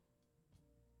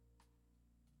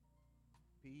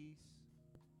Peace,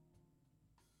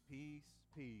 peace,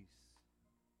 peace.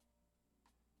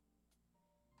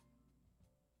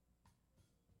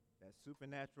 That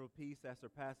supernatural peace that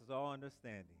surpasses all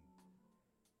understanding.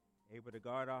 Able to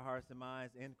guard our hearts and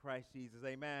minds in Christ Jesus.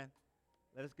 Amen.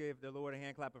 Let us give the Lord a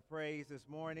hand clap of praise this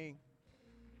morning.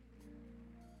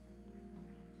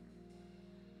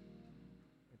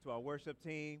 And to our worship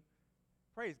team,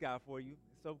 praise God for you.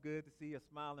 It's so good to see your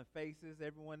smiling faces.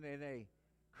 Everyone in a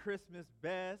Christmas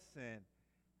best and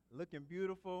looking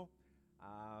beautiful.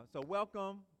 So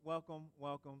welcome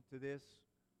to this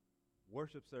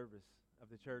worship service of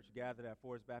the church gathered at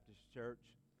Forest Baptist Church.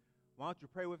 Why don't you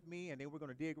pray with me, and then we're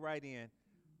going to dig right in.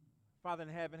 Father in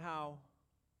heaven, how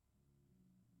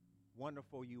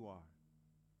wonderful you are.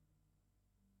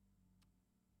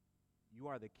 You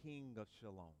are the King of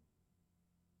Shalom,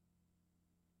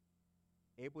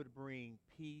 able to bring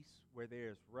peace where there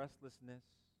is restlessness,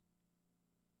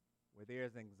 where there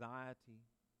is anxiety,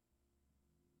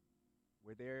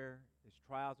 where there is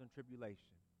trials and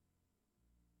tribulation.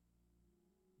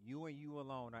 You and you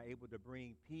alone are able to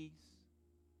bring peace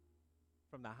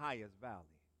from the highest valley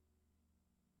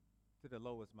to the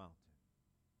lowest mountain.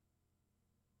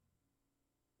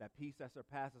 That peace that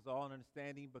surpasses all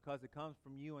understanding because it comes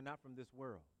from you and not from this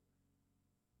world.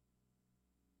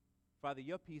 Father,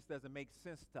 your peace doesn't make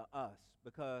sense to us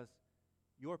because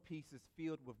your peace is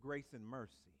filled with grace and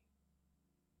mercy.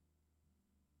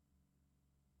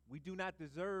 We do not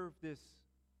deserve this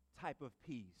type of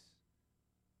peace,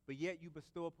 but yet you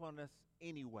bestow upon us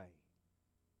anyway.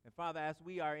 And Father, as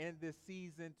we are in this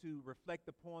season to reflect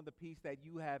upon the peace that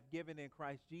you have given in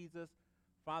Christ Jesus,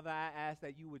 Father, I ask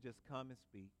that you would just come and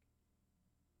speak,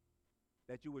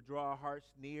 that you would draw our hearts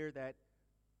near, that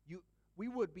we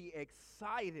would be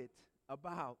excited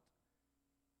about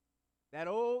that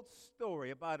old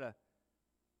story about a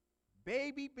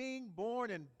baby being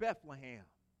born in Bethlehem,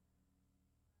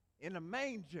 in a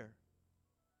manger.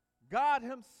 God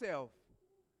himself,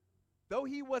 though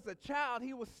he was a child,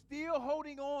 he was still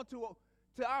holding on to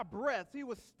our breaths. He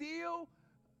was still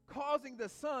causing the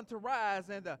sun to rise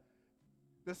and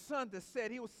the sun to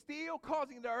set. He was still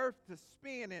causing the earth to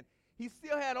spin, and he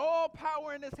still had all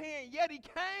power in his hand, yet he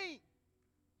came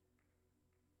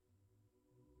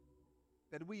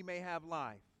that we may have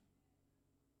life,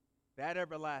 that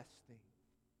everlasting.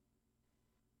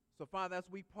 So, Father, as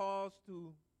we pause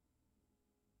to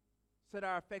set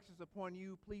our affections upon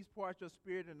you, please pour out your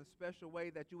Spirit in a special way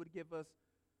that you would give us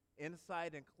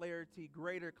insight and clarity,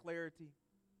 greater clarity.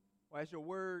 Or as your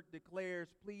word declares,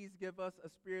 please give us a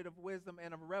spirit of wisdom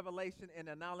and of revelation and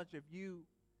a knowledge of you.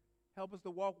 Help us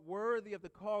to walk worthy of the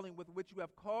calling with which you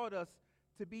have called us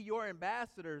to be your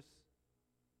ambassadors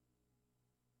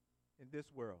in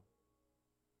this world.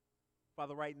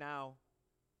 Father, right now,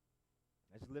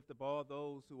 let's lift up all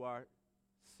those who are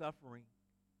suffering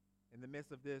in the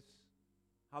midst of this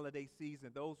holiday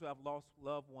season, those who have lost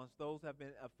loved ones, those who have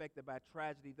been affected by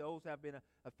tragedy, those who have been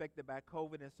affected by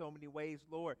COVID in so many ways.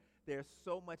 Lord, there's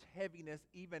so much heaviness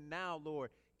even now, Lord.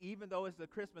 Even though it's the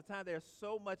Christmas time, there's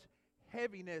so much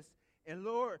heaviness. And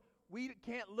Lord, we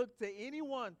can't look to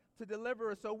anyone to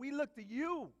deliver us, so we look to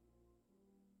you.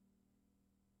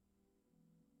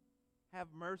 Have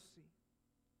mercy.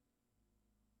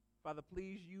 Father,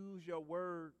 please use your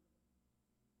word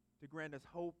to grant us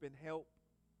hope and help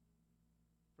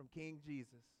from King Jesus.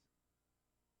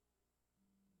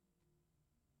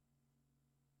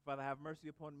 Father, have mercy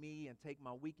upon me and take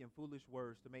my weak and foolish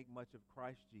words to make much of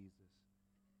Christ Jesus.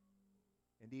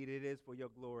 Indeed, it is for your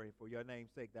glory, for your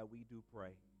name's sake that we do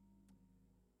pray.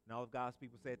 And all of God's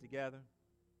people say it together.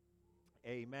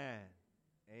 Amen.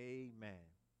 Amen.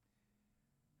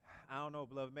 I don't know,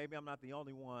 beloved, maybe I'm not the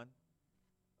only one,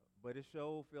 but it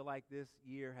sure feel like this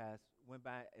year has went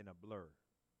by in a blur.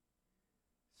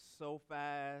 So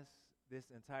fast this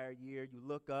entire year. You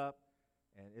look up,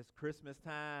 and it's Christmas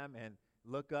time, and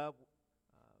look up.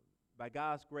 By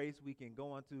God's grace, we can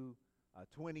go into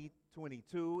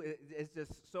 2022. It's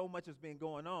just so much has been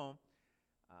going on.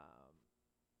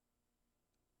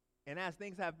 And as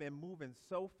things have been moving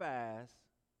so fast,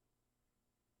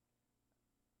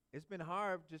 it's been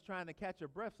hard just trying to catch your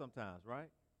breath sometimes, right?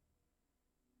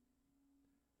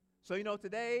 So,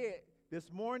 today, this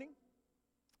morning,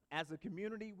 as a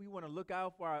community, we want to look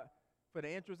out for the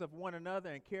interests of one another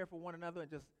and care for one another and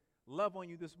just love on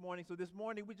you this morning. So this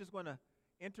morning, we're just going to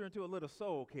enter into a little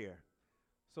soul care.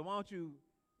 So why don't you,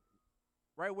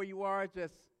 right where you are,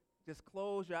 just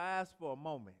close your eyes for a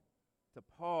moment to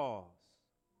pause.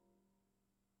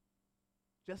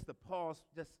 Just to pause,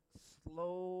 just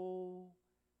slow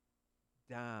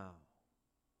down.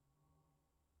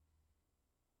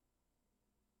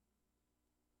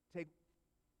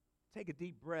 Take a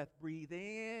deep breath. Breathe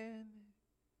in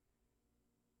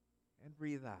and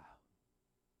breathe out.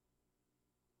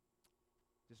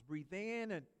 Just breathe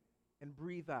in and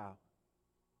breathe out.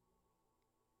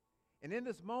 And in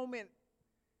this moment,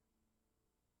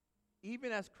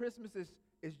 even as Christmas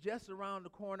is just around the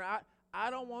corner,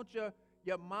 I don't want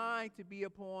your mind to be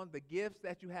upon the gifts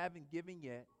that you haven't given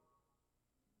yet.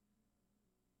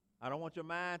 I don't want your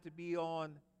mind to be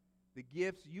on the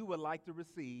gifts you would like to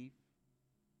receive.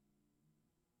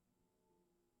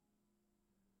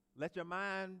 Let your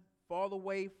mind fall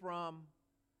away from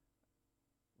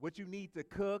what you need to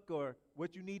cook or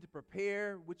what you need to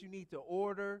prepare, what you need to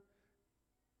order.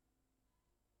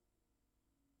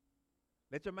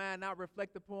 Let your mind not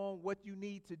reflect upon what you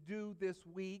need to do this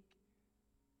week,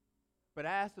 but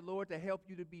ask the Lord to help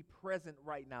you to be present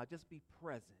right now. Just be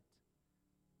present.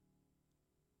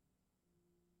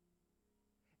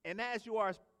 And as you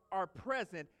are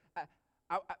present,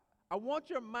 I want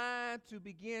your mind to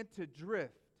begin to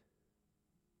drift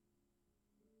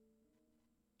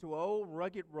to an old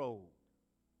rugged road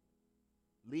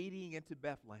leading into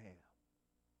Bethlehem.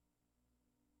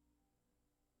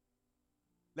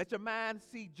 Let your mind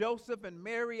see Joseph and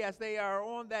Mary as they are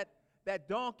on that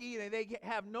donkey and they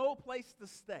have no place to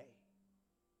stay.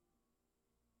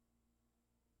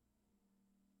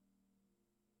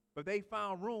 But they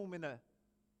found room in a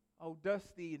old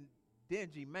dusty and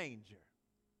dingy manger.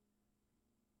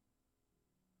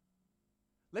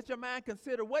 Let your mind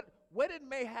consider what it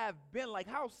may have been like,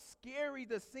 how scary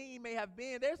the scene may have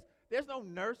been. There's no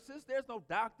nurses, there's no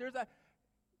doctors,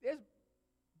 there's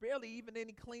barely even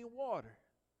any clean water.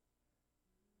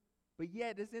 But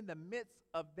yet it's in the midst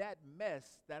of that mess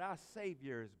that our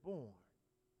Savior is born.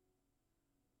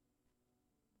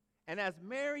 And as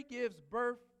Mary gives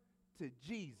birth to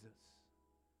Jesus,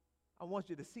 I want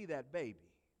you to see that baby.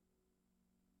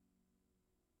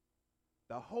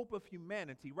 The hope of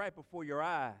humanity right before your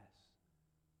eyes.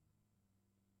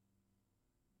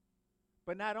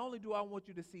 But not only do I want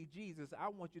you to see Jesus, I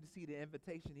want you to see the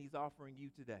invitation he's offering you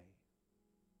today.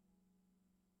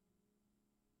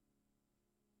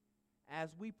 As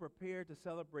we prepare to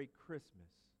celebrate Christmas,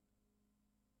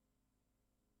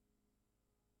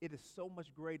 it is so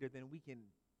much greater than we can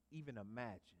even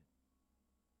imagine.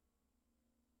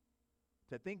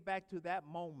 To think back to that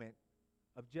moment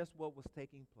of just what was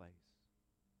taking place.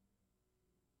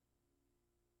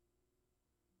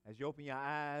 As you open your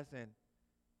eyes, and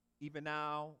even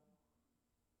now,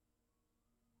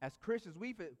 as Christians,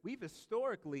 we've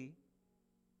historically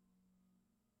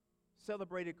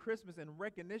celebrated Christmas in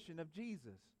recognition of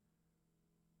Jesus.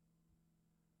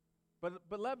 But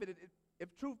beloved,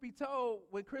 if truth be told,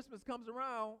 when Christmas comes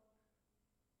around,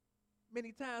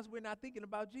 many times we're not thinking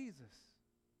about Jesus.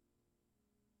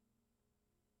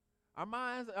 Our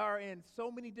minds are in so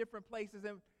many different places,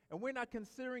 and we're not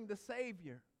considering the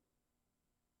Savior.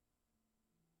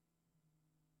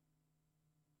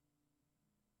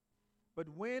 But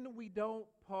when we don't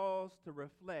pause to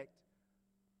reflect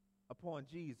upon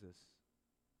Jesus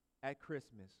at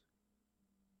Christmas,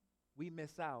 we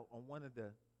miss out on one of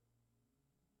the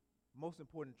most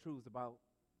important truths about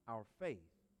our faith.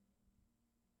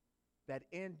 That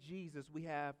in Jesus we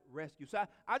have rescue. So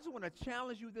I just want to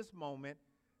challenge you this moment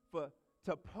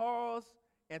to pause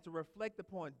and to reflect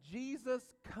upon Jesus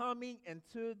coming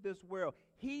into this world.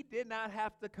 He did not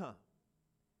have to come.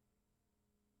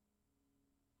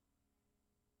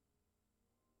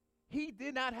 He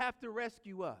did not have to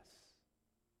rescue us.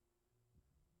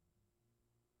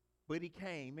 But he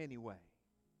came anyway.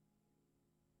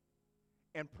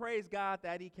 And praise God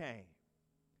that he came.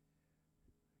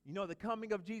 You know, the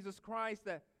coming of Jesus Christ,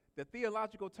 the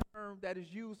theological term that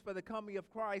is used for the coming of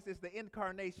Christ is the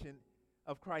incarnation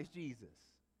of Christ Jesus.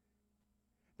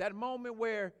 That moment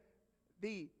where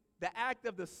the act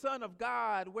of the Son of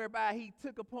God, whereby he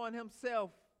took upon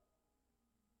himself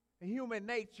human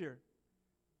nature,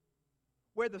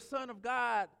 where the Son of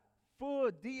God,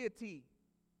 full deity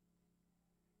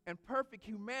and perfect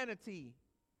humanity,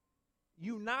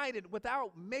 united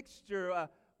without mixture,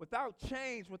 without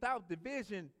change, without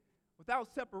division,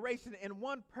 without separation, in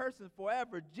one person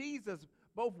forever, Jesus,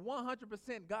 both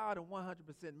 100% God and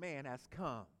 100% man, has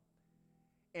come.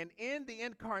 And in the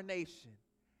incarnation,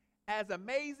 as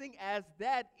amazing as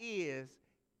that is,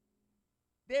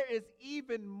 there is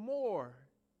even more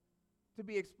to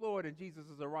be explored in Jesus'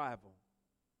 arrival.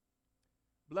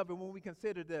 Beloved, when we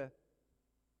consider the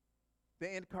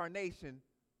incarnation,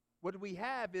 what we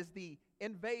have is the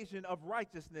invasion of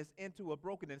righteousness into a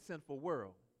broken and sinful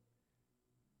world.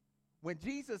 When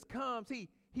Jesus comes, he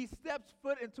steps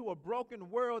foot into a broken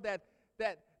world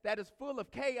that is full of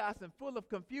chaos and full of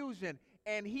confusion.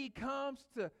 and he comes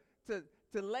to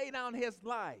lay down his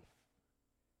life.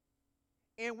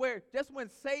 And just when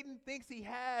Satan thinks he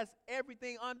has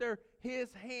everything under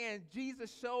his hand,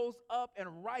 Jesus shows up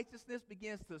and righteousness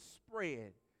begins to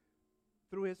spread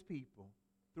through his people,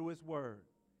 through his word.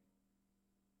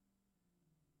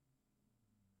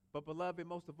 But beloved,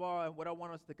 most of all, and what I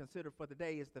want us to consider for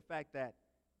today is the fact that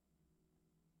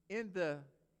in the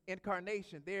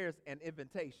incarnation, there's an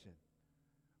invitation.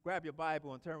 Grab your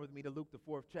Bible and turn with me to Luke, the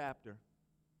 4th chapter.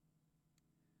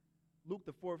 Luke,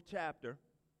 the 4th chapter.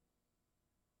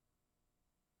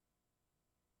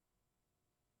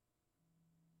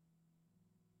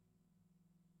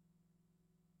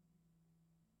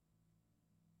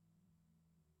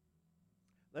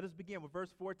 Let us begin with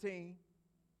verse 14.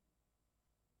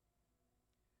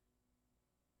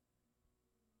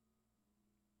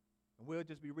 And we'll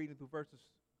just be reading through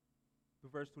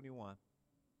verse 21.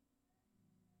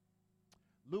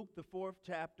 Luke, the 4th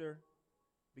chapter,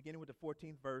 beginning with the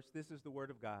 14th verse. This is the word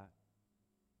of God.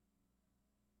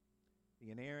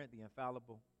 The inerrant, the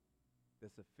infallible, the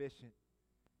sufficient,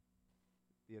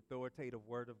 the authoritative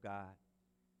word of God.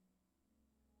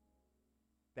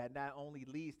 That not only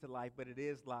leads to life, but it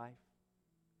is life.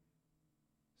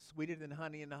 Sweeter than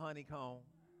honey in the honeycomb.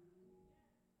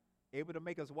 Able to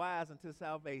make us wise unto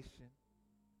salvation.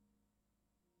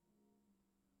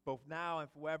 Both now and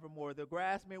forevermore. The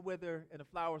grass may wither and the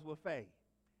flowers will fade.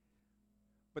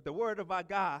 But the word of our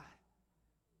God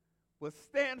will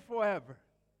stand forever.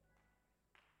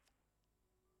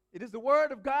 It is the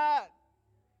word of God.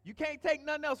 You can't take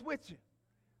nothing else with you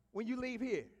when you leave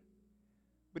here.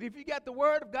 But if you got the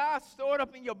word of God stored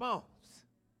up in your bones,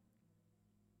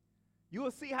 you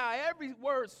will see how every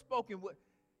word spoken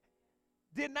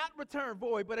did not return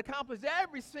void, but accomplished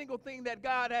every single thing that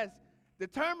God has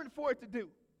determined for it to do.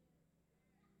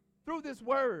 Through this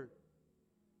word,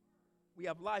 we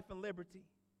have life and liberty.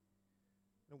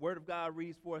 The word of God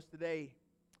reads for us today,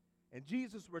 and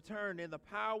Jesus returned in the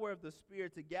power of the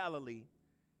Spirit to Galilee,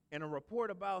 and a report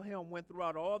about him went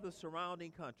throughout all the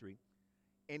surrounding country.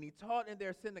 And he taught in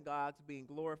their synagogues, being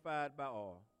glorified by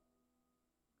all.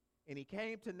 And he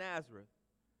came to Nazareth,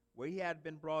 where he had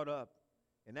been brought up.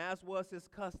 And as was his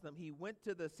custom, he went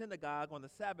to the synagogue on the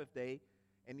Sabbath day,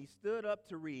 and he stood up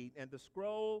to read. And the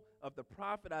scroll of the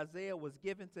prophet Isaiah was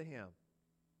given to him.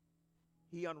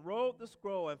 He unrolled the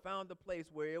scroll and found the place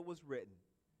where it was written,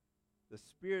 "The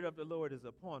Spirit of the Lord is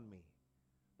upon me,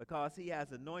 because he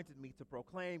has anointed me to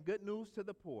proclaim good news to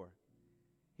the poor.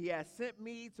 He has sent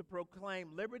me to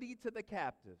proclaim liberty to the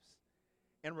captives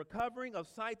and recovering of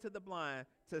sight to the blind,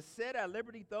 to set at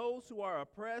liberty those who are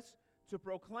oppressed, to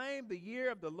proclaim the year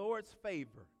of the Lord's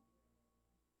favor."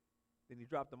 Then he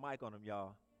dropped the mic on him,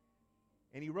 y'all.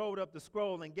 And he rolled up the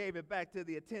scroll and gave it back to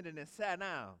the attendant and sat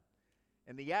down.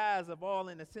 And the eyes of all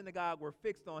in the synagogue were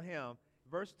fixed on him.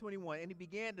 Verse 21, and he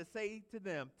began to say to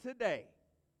them, "Today,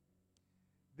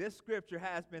 this scripture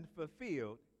has been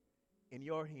fulfilled in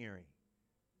your hearing."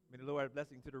 May the Lord have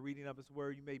blessing to the reading of his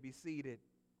word. You may be seated.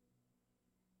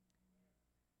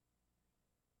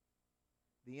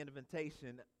 The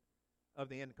invitation of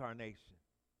the incarnation.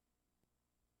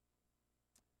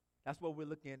 That's what we're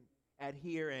looking at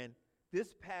here. And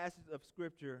this passage of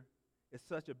scripture is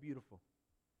such a beautiful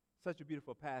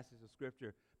passage of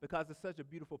scripture, because it's such a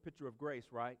beautiful picture of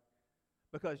grace, right?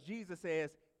 Because Jesus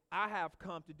says, I have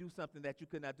come to do something that you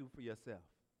could not do for yourself.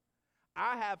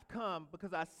 I have come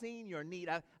because I've seen your need.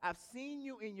 I've seen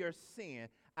you in your sin.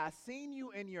 I've seen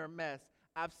you in your mess.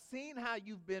 I've seen how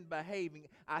you've been behaving.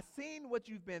 I've seen what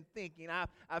you've been thinking.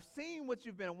 I've seen what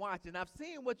you've been watching. I've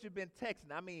seen what you've been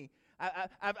texting. I mean,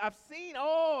 I've seen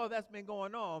all that's been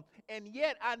going on. And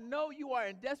yet I know you are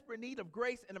in desperate need of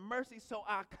grace and mercy, so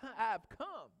I've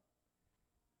come.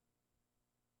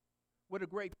 What a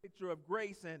great picture of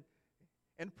grace. And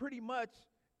pretty much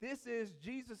this is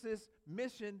Jesus'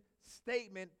 mission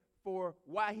statement for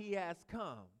why he has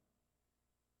come.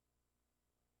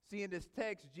 See, in this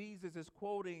text, Jesus is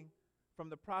quoting from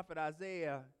the prophet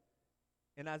Isaiah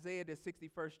in Isaiah, the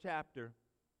 61st chapter.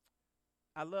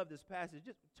 I love this passage.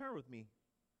 Just turn with me.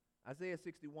 Isaiah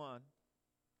 61.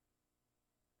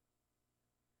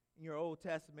 In your Old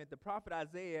Testament, the prophet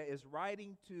Isaiah is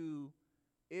writing to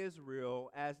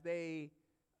Israel as they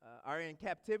are in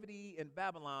captivity in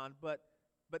Babylon, but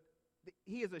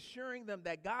he is assuring them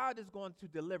that God is going to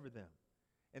deliver them.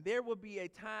 And there will be a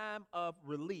time of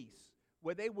release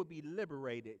where they will be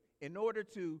liberated in order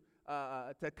to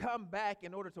come back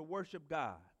in order to worship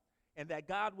God, and that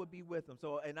God would be with them.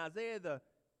 So in Isaiah, the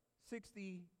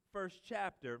 61st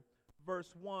chapter,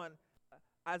 verse 1,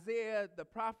 Isaiah, the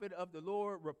prophet of the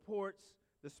Lord, reports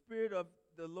The Spirit of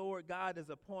the Lord God is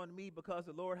upon me because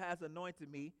the Lord has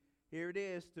anointed me. Here it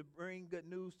is, to bring good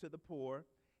news to the poor.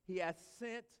 He has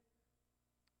sent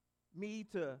me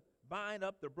to bind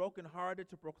up the brokenhearted,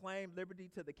 to proclaim liberty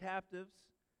to the captives,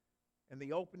 and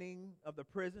the opening of the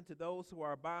prison to those who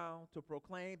are bound, to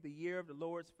proclaim the year of the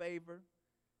Lord's favor,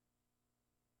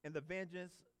 and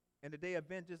the day of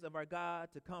vengeance of our God,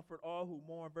 to comfort all who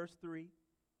mourn. Verse 3,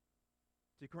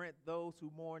 to grant those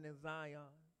who mourn in Zion,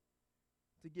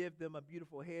 to give them a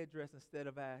beautiful headdress instead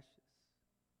of ashes,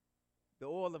 the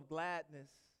oil of gladness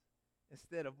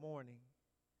instead of mourning,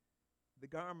 the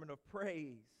garment of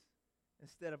praise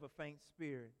instead of a faint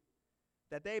spirit,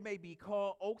 that they may be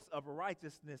called oaks of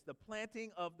righteousness, the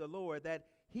planting of the Lord, that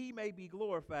he may be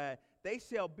glorified. They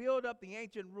shall build up the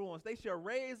ancient ruins. They shall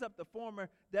raise up the former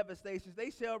devastations. They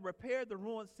shall repair the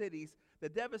ruined cities, the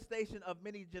devastation of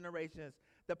many generations.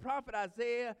 The prophet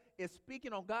Isaiah is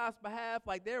speaking on God's behalf,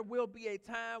 like there will be a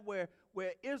time where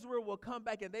Israel will come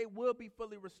back and they will be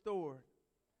fully restored.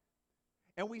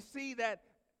 And we see that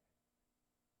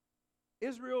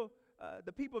Israel,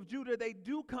 the people of Judah, they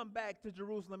do come back to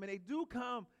Jerusalem, and they do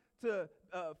come to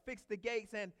fix the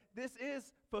gates. And this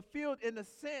is fulfilled in the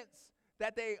sense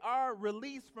that they are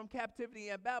released from captivity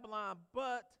in Babylon,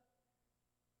 but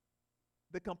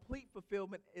the complete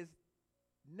fulfillment is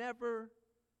never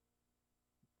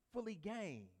fully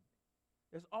gained.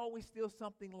 There's always still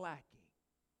something lacking.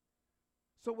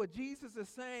 So what Jesus is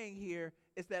saying here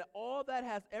is that all that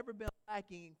has ever been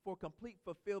lacking for complete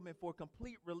fulfillment, for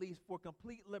complete release, for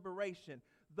complete liberation,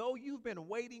 though you've been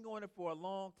waiting on it for a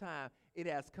long time, it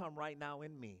has come right now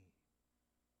in me.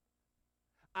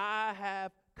 I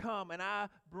have come and I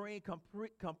bring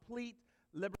complete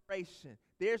liberation.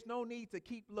 There's no need to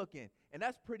keep looking. And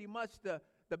that's pretty much the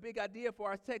big idea for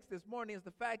our text this morning, is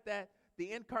the fact that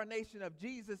the incarnation of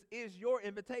Jesus is your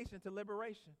invitation to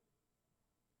liberation.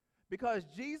 Because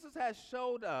Jesus has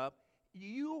showed up,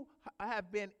 you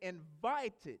have been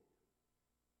invited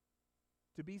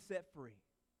to be set free.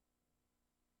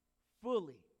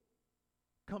 Fully,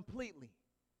 completely,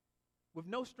 with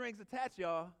no strings attached,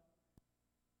 y'all.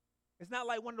 It's not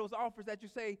like one of those offers that you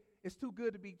say it's too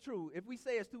good to be true. If we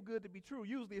say it's too good to be true,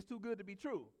 usually it's too good to be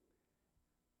true.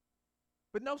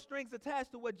 But no strings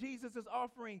attached to what Jesus is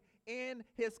offering in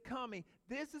his coming.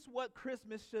 This is what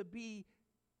Christmas should be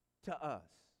to us.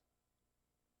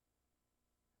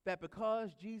 That because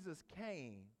Jesus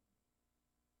came,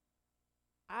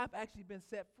 I've actually been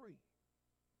set free.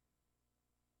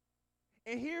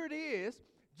 And here it is,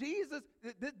 Jesus,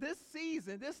 this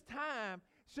season, this time,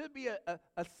 should be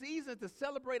a season to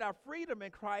celebrate our freedom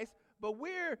in Christ, but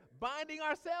we're binding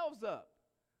ourselves up.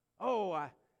 Oh,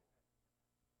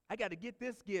 I got to get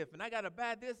this gift, and I got to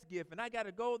buy this gift, and I got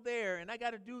to go there, and I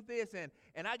got to do this,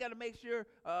 and I got to make sure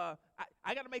I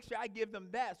got to make sure I give them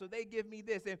that, so they give me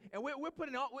this, and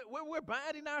we're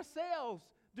binding ourselves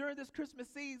during this Christmas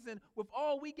season with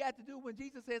all we got to do when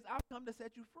Jesus says, "I'll come to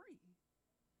set you free."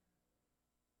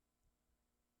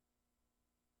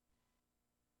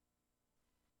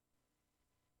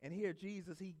 And here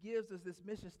Jesus, he gives us this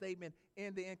mission statement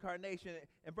in the incarnation.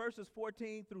 And verses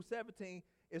 14 through 17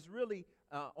 is really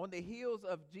on the heels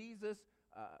of Jesus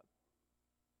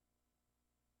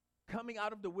coming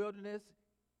out of the wilderness,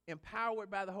 empowered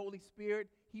by the Holy Spirit.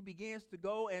 He begins to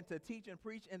go and to teach and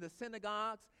preach in the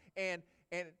synagogues, and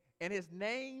his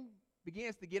name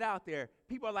begins to get out there.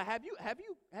 People are like, have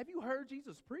you heard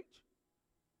Jesus preach?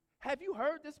 Have you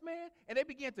heard this man? And they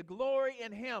begin to glory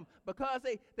in him because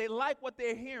they like what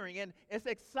they're hearing, and it's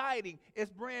exciting.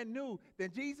 It's brand new.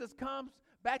 Then Jesus comes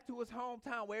back to his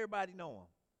hometown where everybody know him.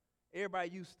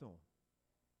 Everybody used to him.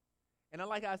 And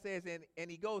like I said, and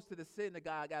he goes to the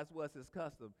synagogue as was his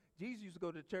custom. Jesus used to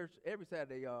go to church every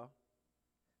Saturday, y'all.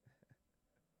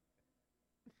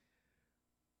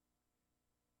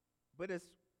 But it's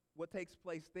what takes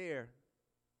place there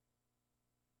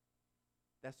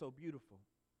that's so beautiful.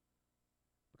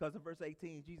 Because in verse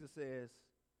 18, Jesus says,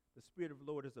 "The Spirit of the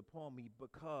Lord is upon me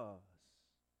because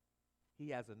he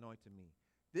has anointed me."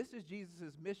 This is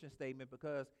Jesus' mission statement,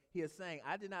 because he is saying,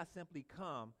 I did not simply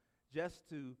come just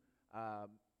to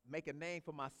make a name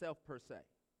for myself per se.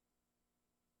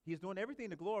 He's doing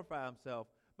everything to glorify himself,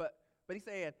 but he's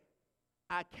saying,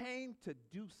 I came to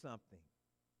do something.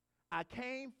 I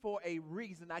came for a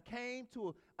reason. I came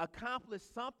to accomplish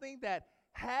something that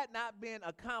had not been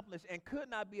accomplished and could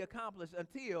not be accomplished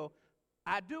until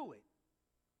I do it.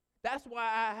 That's why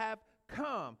I have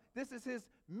come. This is his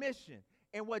mission.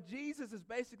 And what Jesus is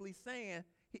basically saying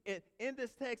in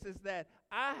this text is that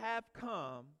I have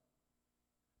come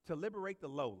to liberate the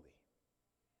lowly.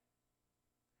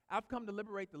 I've come to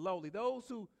liberate the lowly, those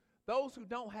who those who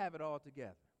don't have it all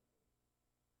together.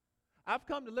 I've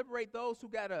come to liberate those who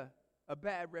got a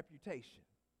bad reputation.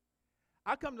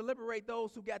 I come to liberate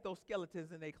those who got those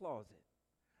skeletons in their closet.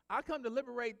 I come to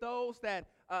liberate those that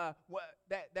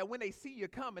when they see you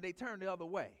coming, they turn the other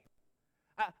way.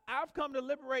 I've come to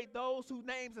liberate those whose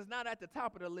names is not at the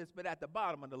top of the list, but at the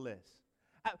bottom of the list.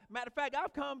 Matter of fact,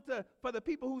 I've come for the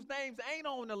people whose names ain't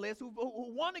on the list, who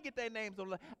want to get their names on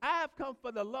the list. I have come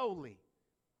for the lowly.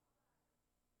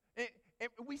 And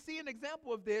we see an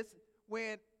example of this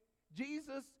when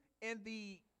Jesus, in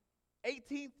the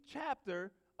 18th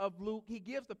chapter of Luke, he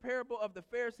gives the parable of the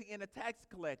Pharisee and the tax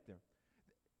collector.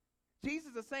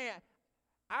 Jesus is saying,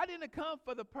 I didn't come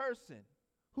for the person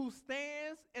who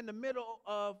stands in the middle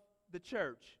of the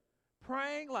church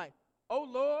praying like, oh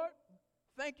Lord,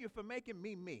 thank you for making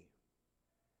me me.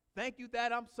 Thank you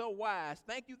that I'm so wise.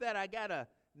 Thank you that I got a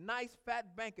nice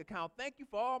fat bank account. Thank you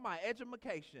for all my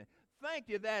education. Thank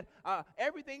you that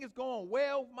everything is going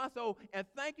well with my soul. And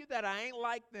thank you that I ain't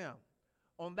like them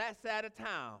on that side of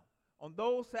town, on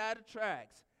those side of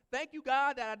tracks. Thank you,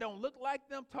 God, that I don't look like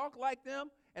them, talk like them,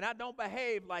 and I don't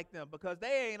behave like them, because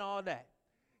they ain't all that.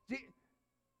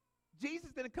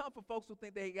 Jesus didn't come for folks who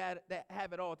think that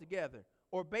have it all together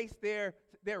or base their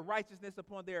righteousness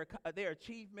upon their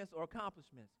achievements or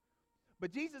accomplishments.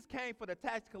 But Jesus came for the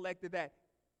tax collector that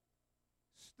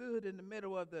stood in the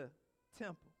middle of the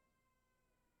temple.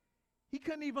 He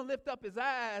couldn't even lift up his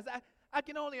eyes. I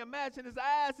can only imagine his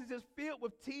eyes is just filled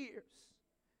with tears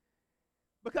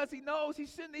because he knows he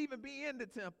shouldn't even be in the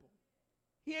temple.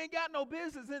 He ain't got no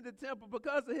business in the temple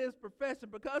because of his profession,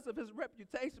 because of his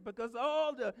reputation, because of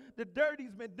all the dirt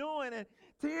he's been doing, and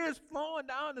tears flowing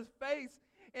down his face,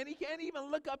 and he can't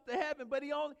even look up to heaven, but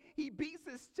he beats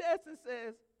his chest and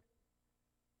says,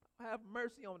 have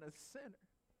mercy on a sinner.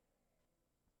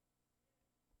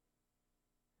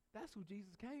 That's who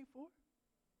Jesus came for.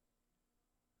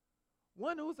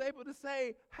 One who's able to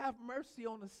say, have mercy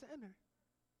on a sinner.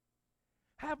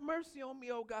 Have mercy on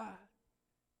me, oh God.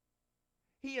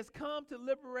 He has come to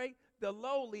liberate the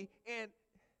lowly, and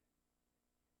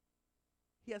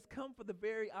he has come for the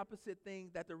very opposite thing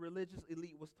that the religious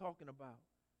elite was talking about.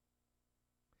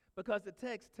 Because the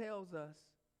text tells us,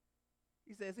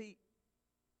 he says, he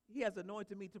has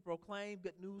anointed me to proclaim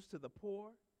good news to the poor.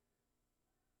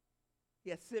 He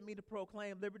has sent me to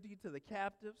proclaim liberty to the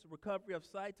captives, recovery of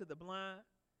sight to the blind,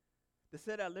 to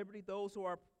set at liberty those who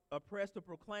are oppressed, to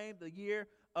proclaim the year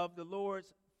of the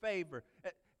Lord's favor.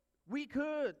 We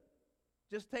could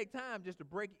just take time just to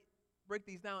break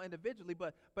these down individually,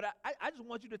 but I just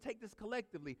want you to take this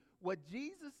collectively. What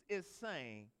Jesus is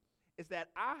saying is that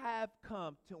I have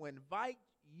come to invite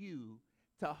you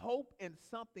to hope in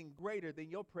something greater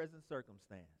than your present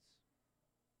circumstance.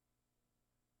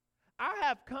 I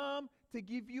have come to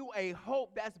give you a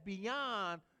hope that's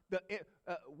beyond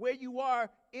where you are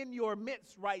in your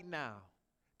midst right now.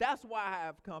 That's why I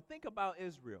have come. Think about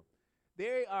Israel.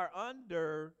 They are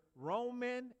under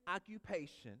Roman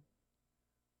occupation.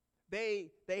 They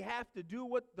have to do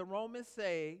what the Romans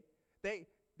say.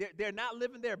 They're not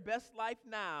living their best life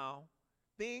now.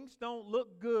 Things don't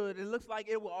look good. It looks like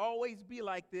it will always be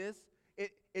like this.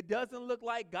 It doesn't look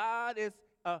like God is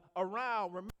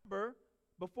around. Remember,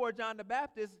 before John the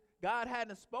Baptist, God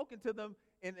hadn't spoken to them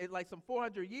in like some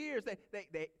 400 years.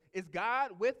 Is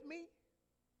God with me?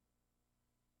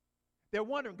 They're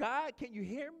wondering, God, can you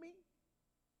hear me?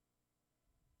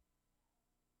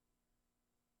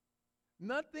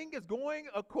 Nothing is going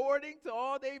according to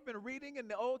all they've been reading in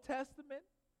the Old Testament.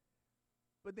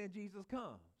 But then Jesus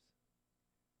comes.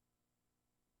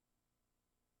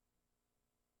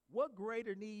 What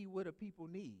greater need would a people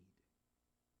need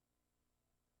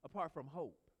apart from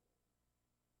hope?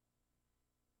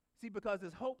 See, because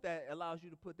it's hope that allows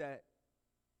you to put that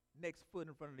next foot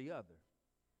in front of the other.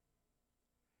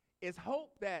 It's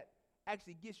hope that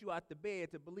actually gets you out the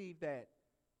bed to believe that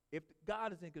if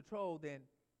God is in control, then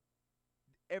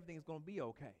everything's going to be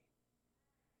okay.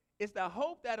 It's the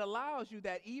hope that allows you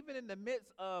that even in the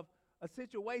midst of a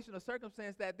situation, a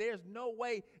circumstance that there's no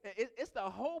way, it's the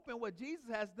hope in what Jesus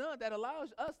has done that allows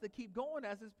us to keep going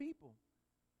as his people.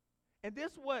 And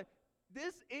this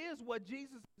is what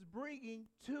Jesus is bringing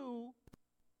to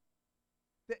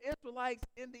the Israelites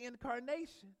in the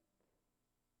Incarnation.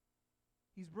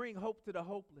 He's bringing hope to the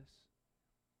hopeless.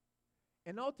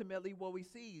 And ultimately what we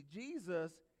see,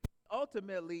 Jesus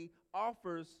ultimately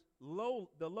offers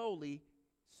the lowly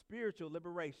spiritual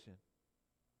liberation.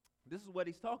 This is what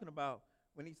he's talking about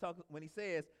when he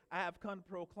says, I have come to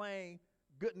proclaim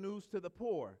good news to the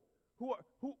poor. Who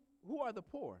are the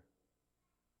poor?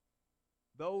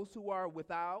 Those who are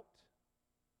without,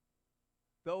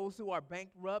 those who are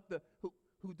bankrupt,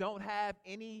 who don't have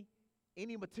any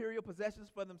material possessions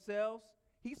for themselves.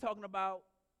 He's talking about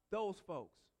those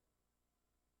folks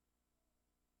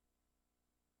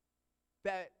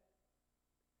that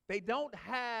they don't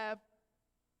have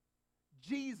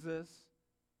Jesus,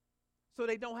 so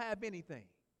they don't have anything.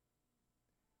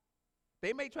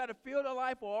 They may try to fill their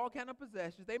life with all kind of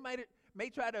possessions. They may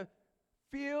try to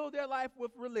fill their life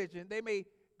with religion. They may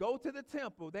go to the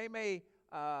temple. They may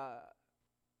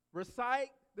recite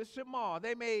the Shema.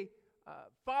 They may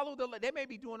they may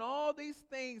be doing all these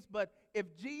things, but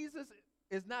if Jesus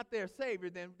is not their Savior,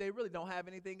 then they really don't have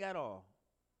anything at all.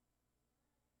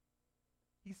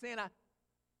 He's saying,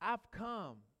 I've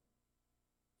come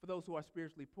for those who are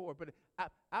spiritually poor, but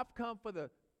I've come for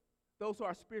those who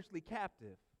are spiritually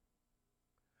captive,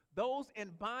 those in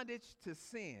bondage to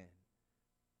sin.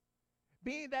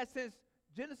 Being that since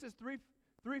Genesis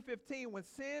 3:15, when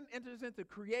sin enters into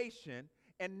creation,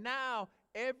 and now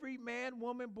every man,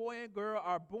 woman, boy, and girl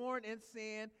are born in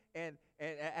sin, and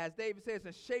as David says,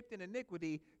 and shaped in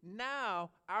iniquity,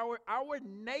 now our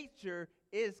nature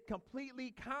is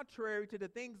completely contrary to the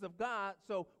things of God,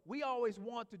 so we always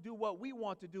want to do what we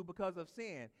want to do because of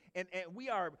sin, and we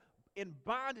are in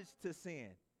bondage to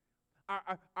sin.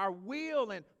 Our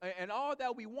will and all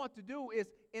that we want to do is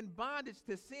in bondage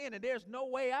to sin, and there's no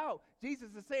way out.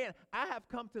 Jesus is saying, I have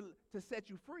come to set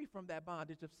you free from that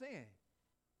bondage of sin.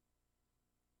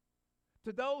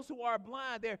 To those who are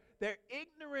blind, they're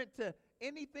ignorant to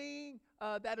anything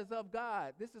that is of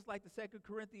God. This is like the 2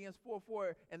 Corinthians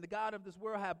 4:4, and the God of this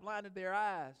world have blinded their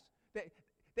eyes.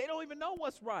 They don't even know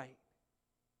what's right.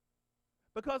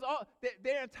 Because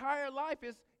their entire life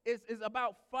is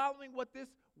about following what this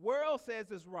world says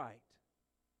is right.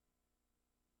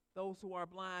 Those who are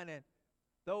blind and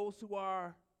those who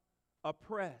are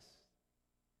oppressed.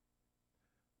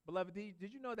 Beloved,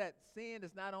 did you know that sin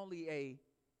is not only a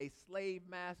slave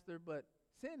master, but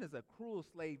sin is a cruel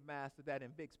slave master that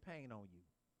inflicts pain on you?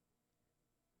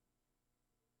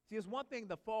 See, it's one thing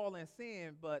to fall in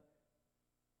sin, but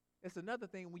it's another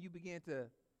thing when you begin to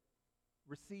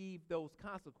receive those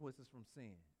consequences from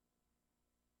sin.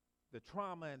 The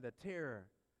trauma and the terror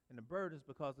and the burdens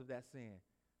because of that sin.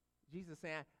 Jesus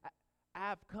saying,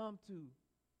 I've come to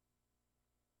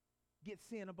get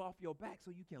sin up off your back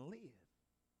so you can live.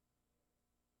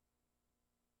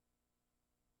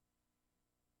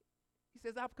 He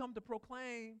says, I've come to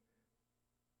proclaim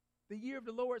the year of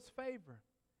the Lord's favor.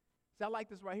 So I like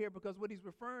this right here because what he's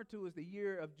referring to is the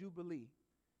year of Jubilee.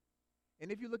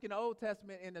 And if you look in the Old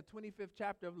Testament, in the 25th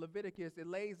chapter of Leviticus, it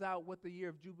lays out what the year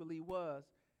of Jubilee was.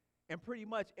 And pretty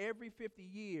much every 50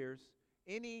 years,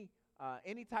 any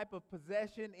type of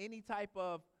possession, any type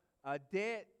of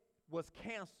debt was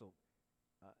canceled.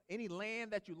 Any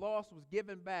land that you lost was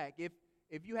given back.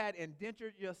 If you had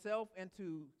indentured yourself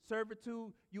into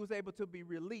servitude, you was able to be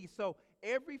released. So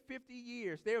every 50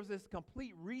 years, there was this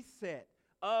complete reset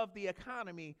of the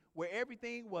economy where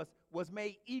everything was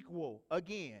made equal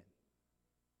again.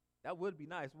 That would be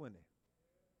nice, wouldn't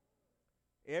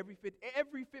it?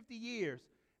 Every 50 years,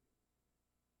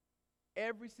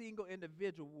 every single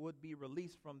individual would be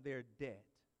released from their debt.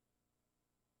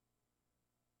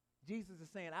 Jesus is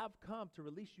saying, I've come to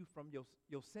release you from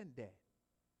your sin debt.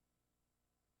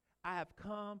 I have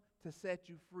come to set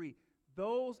you free.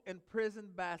 Those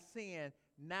imprisoned by sin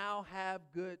now have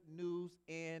good news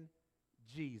in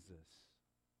Jesus.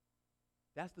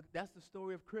 That's the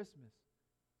story of Christmas.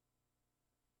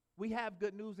 We have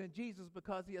good news in Jesus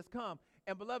because he has come.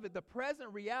 And beloved, the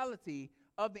present reality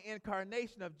of the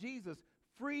incarnation of Jesus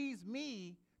frees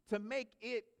me to make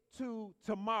it to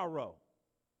tomorrow.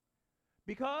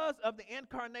 Because of the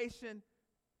incarnation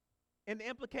and the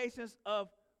implications of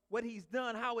what he's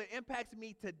done, how it impacts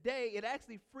me today, it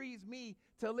actually frees me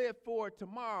to live for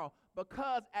tomorrow.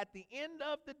 Because at the end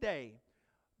of the day,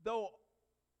 though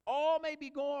all may be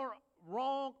going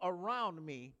wrong around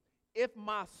me, if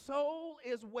my soul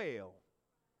is well,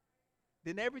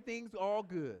 then everything's all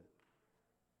good.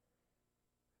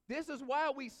 This is why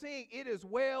we sing, it is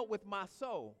well with my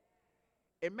soul.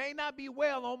 It may not be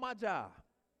well on my job.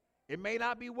 It may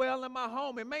not be well in my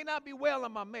home. It may not be well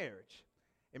in my marriage.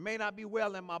 It may not be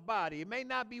well in my body. It may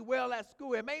not be well at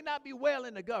school. It may not be well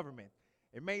in the government.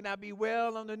 It may not be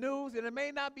well on the news, and it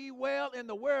may not be well in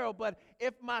the world. But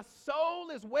if my soul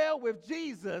is well with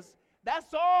Jesus,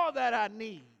 that's all that I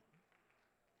need.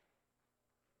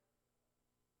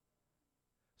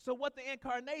 So what the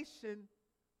incarnation,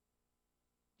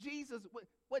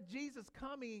 what Jesus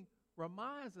coming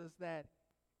reminds us that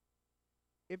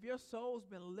if your soul's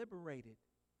been liberated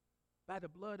by the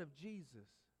blood of Jesus,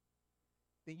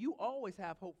 then you always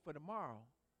have hope for tomorrow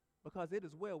because it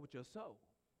is well with your soul.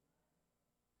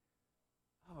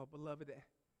 Oh, beloved,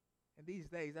 in these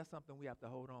days, that's something we have to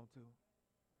hold on to.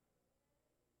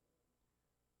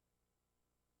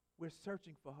 We're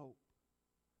searching for hope.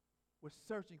 We're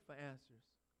searching for answers.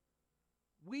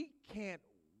 We can't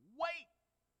wait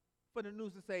for the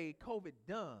news to say COVID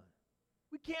done.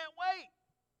 We can't wait.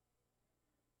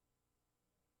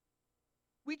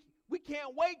 We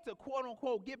can't wait to, quote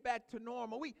unquote, get back to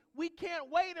normal. We can't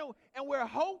wait, and we're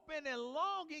hoping and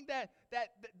longing that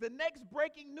the next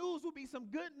breaking news will be some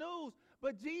good news.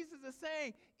 But Jesus is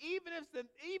saying, even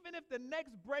if the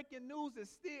next breaking news is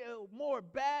still more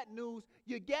bad news,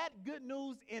 you got good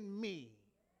news in me.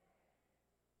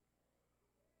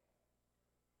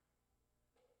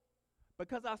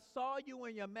 Because I saw you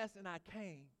in your mess and I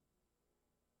came.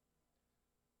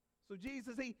 So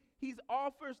Jesus, he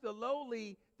offers the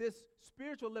lowly this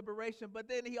spiritual liberation, but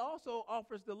then he also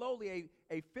offers the lowly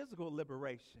a physical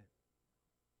liberation.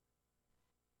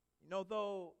 You know,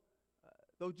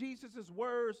 though Jesus'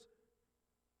 words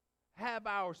have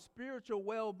our spiritual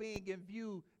well-being in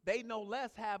view, they no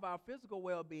less have our physical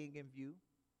well-being in view.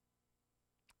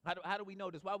 How do we know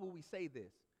this? Why would we say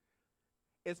this?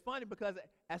 It's funny because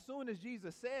as soon as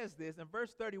Jesus says this, in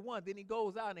verse 31, then he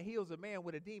goes out and heals a man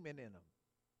with a demon in him.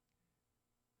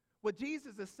 What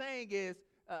Jesus is saying is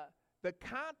the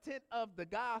content of the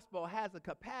gospel has a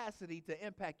capacity to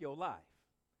impact your life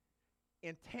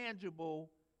in tangible,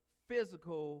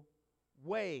 physical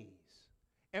ways.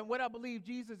 And what I believe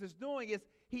Jesus is doing is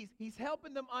he's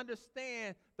helping them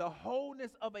understand the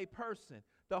wholeness of a person,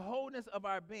 the wholeness of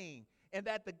our being, and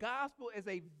that the gospel is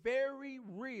a very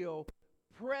real,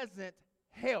 present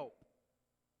help.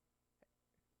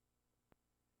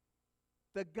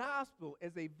 The gospel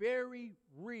is a very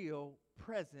real,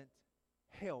 present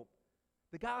help.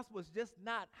 The gospel is just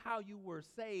not how you were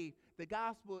saved. The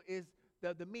gospel is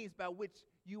the means by which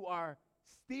you are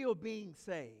still being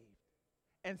saved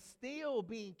and still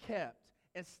being kept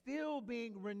and still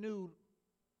being renewed.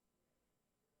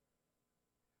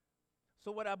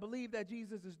 So what I believe that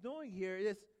Jesus is doing here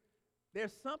is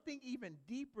there's something even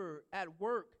deeper at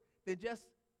work than just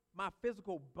my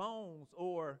physical bones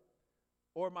or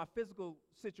my physical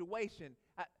situation.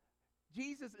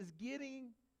 Jesus is getting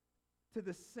to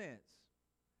the sense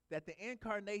that the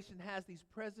incarnation has these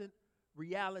present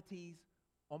realities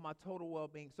on my total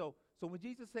well-being. So when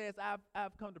Jesus says,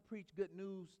 I've come to preach good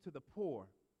news to the poor,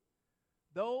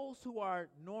 those who are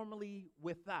normally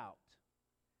without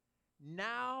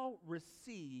now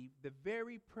receive the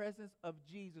very presence of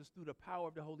Jesus through the power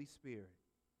of the Holy Spirit.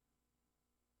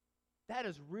 That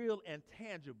is real and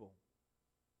tangible.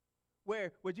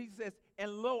 Where Jesus says,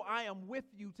 and lo, I am with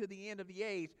you to the end of the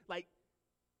age. Like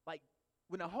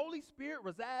when the Holy Spirit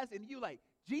resides in you, like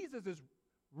Jesus is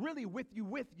really with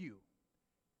you.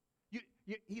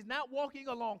 He's not walking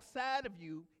alongside of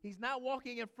you. He's not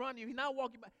walking in front of you. He's not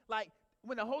walking by. Like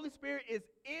when the Holy Spirit is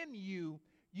in you,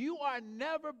 you are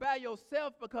never by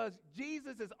yourself because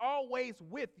Jesus is always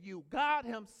with you, God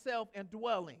himself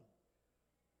indwelling.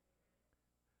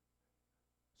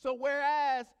 So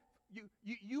whereas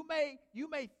you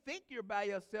may think you're by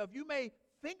yourself, you may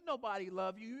think nobody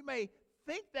loves you, you may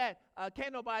think that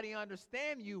can't nobody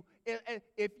understand you.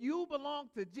 If you belong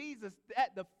to Jesus,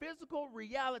 that the physical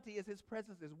reality is his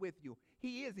presence is with you.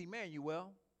 He is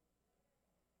Emmanuel,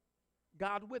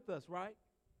 God with us, right?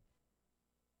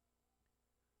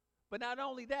 But not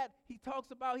only that, he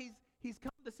talks about he's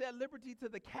come to set liberty to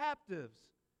the captives.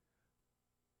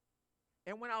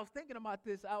 And when I was thinking about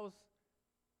this, I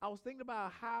was thinking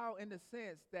about how, in the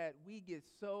sense that we get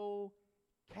so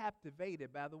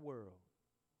captivated by the world.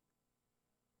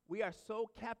 We are so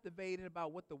captivated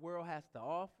about what the world has to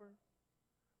offer.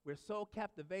 We're so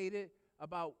captivated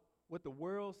about what the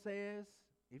world says.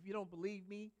 If you don't believe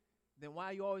me, then why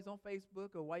are you always on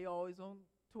Facebook, or why are you always on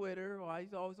Twitter, or why are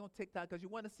you always on TikTok? Because you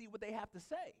want to see what they have to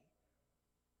say.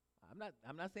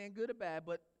 I'm not saying good or bad,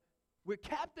 but we're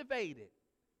captivated.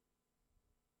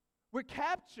 We're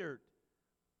captured.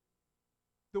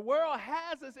 The world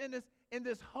has us in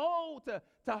this hole to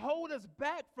hold us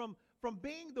back from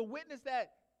being the witness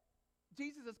that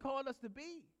Jesus has called us to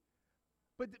be.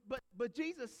 But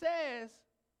Jesus says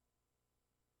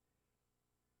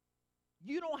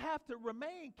you don't have to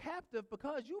remain captive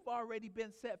because you've already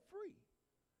been set free.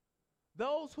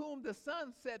 Those whom the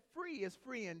Son set free is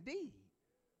free indeed.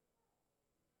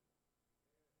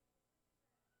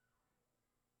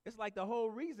 It's like the whole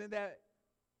reason that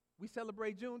we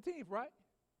celebrate Juneteenth, right?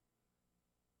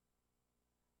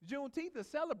 Juneteenth is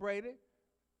celebrated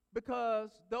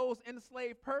because those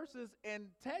enslaved persons in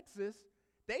Texas,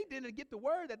 they didn't get the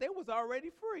word that they was already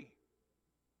free.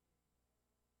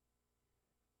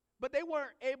 But they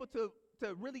weren't able to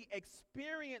really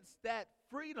experience that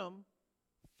freedom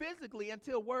physically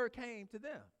until word came to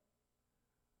them.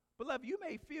 Beloved, you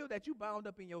may feel that you bound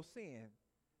up in your sin,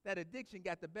 that addiction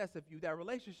got the best of you, that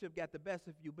relationship got the best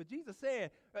of you. But Jesus said,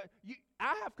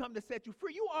 I have come to set you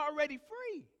free. You are already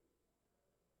free.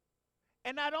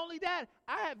 And not only that,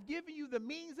 I have given you the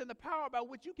means and the power by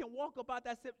which you can walk about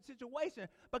that situation,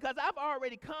 because I've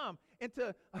already come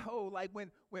into, like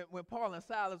when Paul and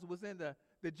Silas was in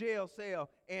the jail cell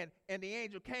and the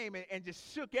angel came and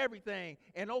just shook everything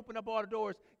and opened up all the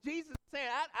doors. Jesus is saying,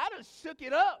 I done shook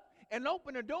it up and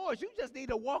opened the doors. You just need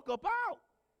to walk up out.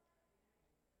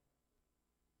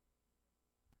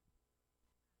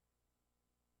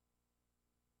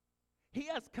 He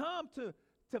has come to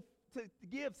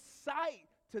give sight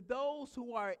to those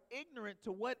who are ignorant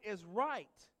to what is right.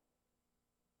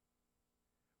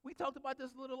 We talked about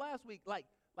this a little last week, like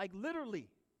literally.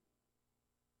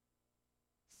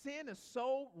 Sin is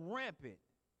so rampant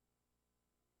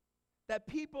that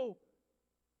people,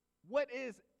 what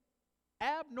is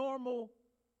abnormal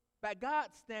by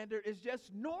God's standard is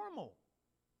just normal.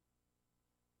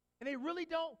 And they really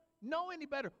don't know any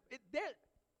better.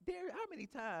 How many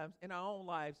times in our own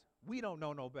lives we don't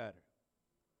know no better?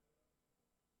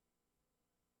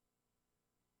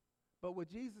 But what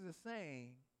Jesus is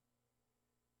saying,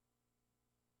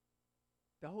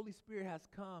 the Holy Spirit has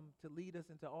come to lead us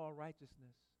into all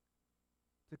righteousness,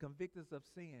 to convict us of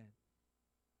sin.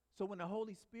 So when the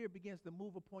Holy Spirit begins to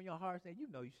move upon your heart, saying, you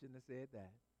know you shouldn't have said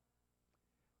that.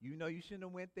 You know you shouldn't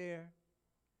have went there.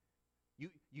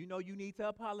 You know you need to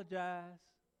apologize.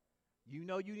 You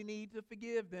know you need to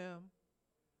forgive them.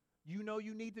 You know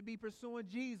you need to be pursuing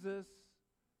Jesus.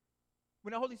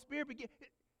 When the Holy Spirit begins,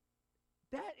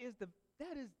 that is the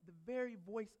very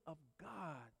voice of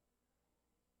God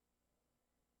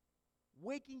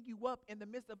waking you up in the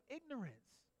midst of ignorance.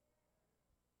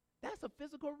 That's a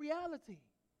physical reality.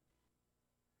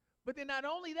 But then not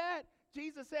only that,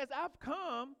 Jesus says, I've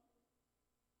come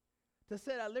to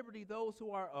set at liberty those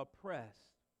who are oppressed.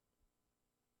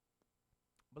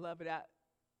 Beloved,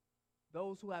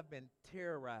 those who have been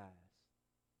terrorized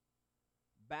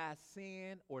by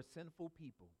sin or sinful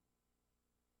people,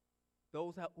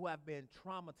 those who have been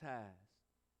traumatized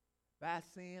by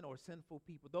sin or sinful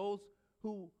people, those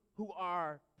who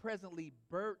are presently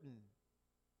burdened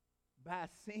by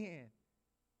sin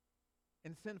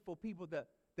and sinful people, the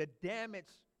damage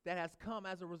that has come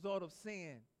as a result of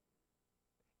sin,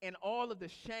 and all of the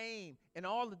shame and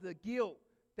all of the guilt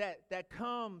that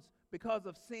comes because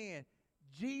of sin.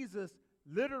 Jesus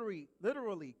literally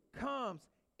comes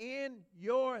in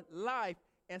your life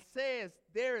and says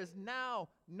there is now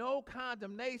no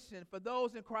condemnation for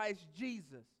those in Christ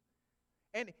Jesus.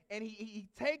 And he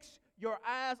takes your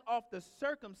eyes off the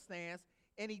circumstance,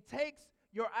 and he takes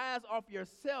your eyes off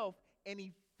yourself, and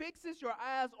he fixes your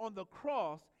eyes on the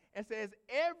cross and says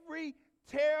every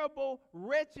terrible,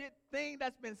 wretched thing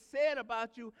that's been said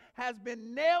about you has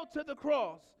been nailed to the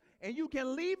cross. And you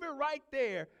can leave it right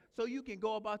there so you can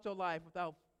go about your life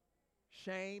without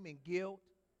shame and guilt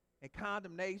and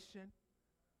condemnation.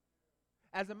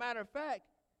 As a matter of fact,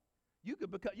 you could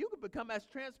become as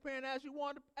transparent as you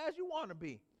want to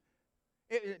be.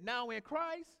 Now in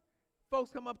Christ, folks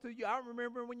come up to you. I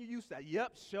remember when you used to say,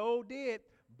 yep, sure did,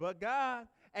 but God.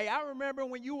 Hey, I remember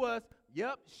when you was,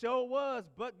 yep, sure was,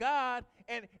 but God.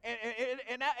 And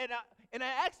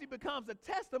that actually becomes a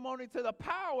testimony to the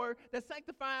power, the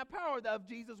sanctifying power of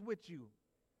Jesus with you.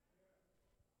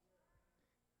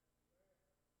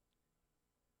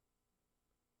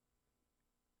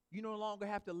 You no longer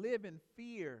have to live in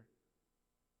fear,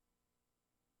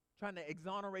 trying to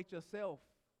exonerate yourself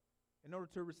in order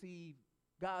to receive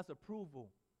God's approval.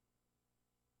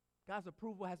 God's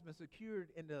approval has been secured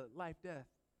in the life, death,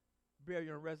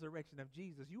 burial, and resurrection of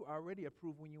Jesus. You are already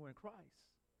approved when you were in Christ.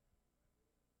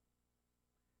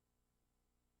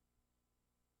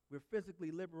 We're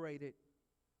physically liberated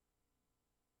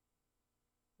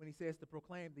when he says to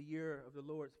proclaim the year of the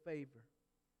Lord's favor.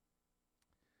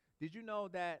 Did you know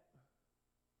that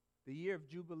the year of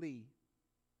Jubilee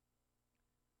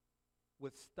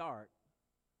would start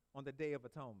on the Day of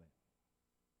Atonement?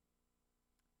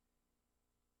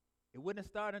 It wouldn't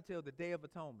start until the Day of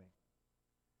Atonement.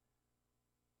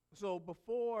 So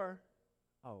before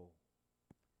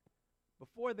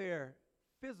their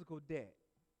physical debt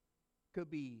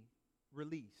could be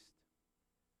released,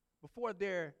 before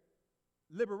their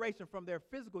liberation from their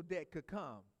physical debt could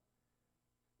come,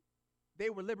 they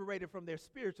were liberated from their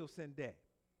spiritual sin debt.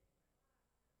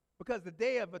 Because the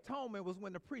Day of Atonement was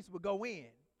when the priest would go in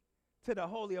to the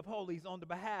Holy of Holies on the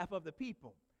behalf of the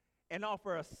people and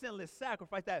offer a sinless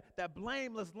sacrifice, that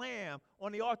blameless lamb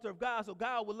on the altar of God, so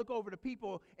God will look over the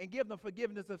people and give them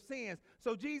forgiveness of sins.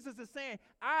 So Jesus is saying,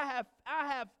 I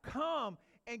have come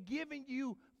and given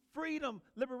you freedom,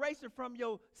 liberation from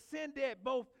your sin debt,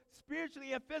 both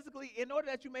spiritually and physically, in order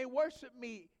that you may worship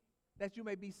me, that you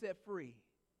may be set free.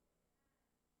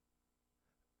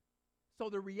 So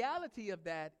the reality of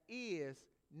that is,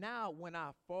 now when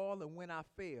I fall and when I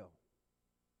fail,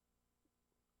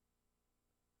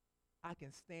 I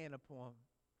can stand upon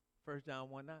 1 John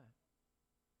 1:9,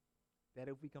 that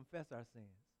if we confess our sins,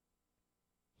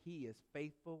 he is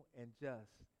faithful and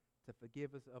just to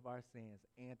forgive us of our sins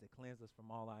and to cleanse us from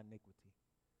all our iniquity.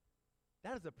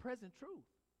 That is a present truth.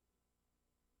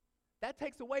 That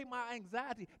takes away my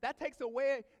anxiety. That takes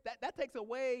away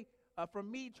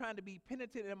from me trying to be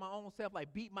penitent in my own self, like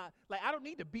I don't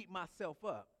need to beat myself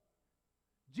up.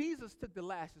 Jesus took the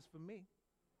lashes for me.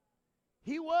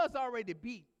 He was already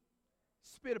beat,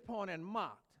 spit upon, and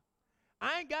mocked.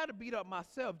 I ain't got to beat up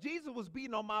myself. Jesus was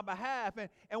beaten on my behalf,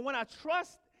 and when I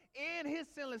trust in his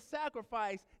sinless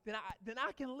sacrifice, then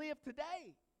I can live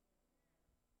today.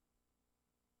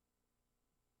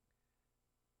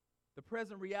 The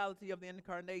present reality of the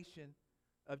incarnation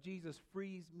of Jesus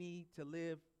frees me to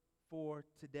live for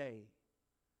today.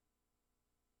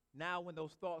 Now when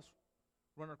those thoughts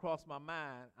run across my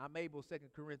mind, I'm able, 2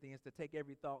 Corinthians, to take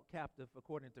every thought captive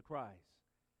according to Christ.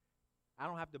 I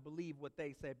don't have to believe what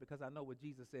they say because I know what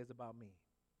Jesus says about me.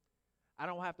 I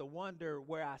don't have to wonder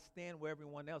where I stand with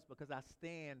everyone else because I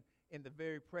stand in the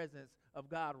very presence of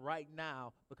God right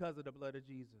now because of the blood of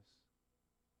Jesus.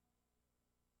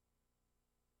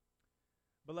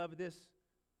 Beloved,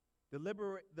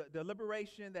 the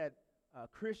liberation that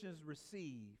Christians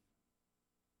receive,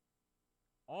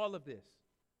 all of this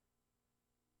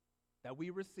that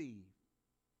we receive,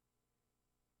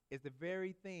 is the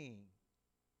very thing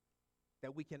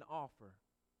that we can offer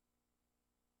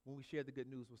when we share the good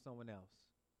news with someone else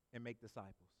and make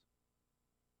disciples.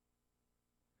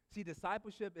 See,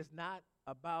 discipleship is not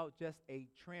about just a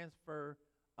transfer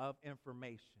of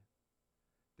information.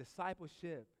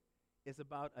 Discipleship is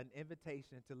about an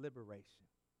invitation to liberation.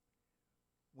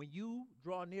 When you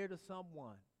draw near to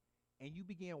someone and you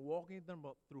begin walking them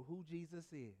up through who Jesus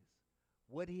is,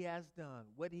 what he has done,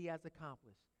 what he has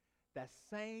accomplished, that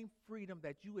same freedom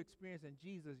that you experience in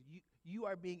Jesus, you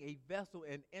are being a vessel,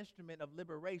 an instrument of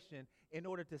liberation in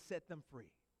order to set them free.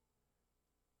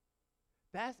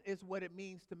 That is what it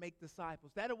means to make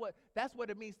disciples. That's what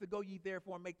it means to go ye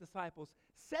therefore and make disciples.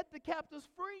 Set the captives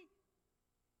free.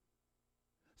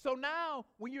 So now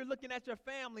when you're looking at your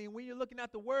family and when you're looking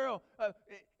at the world,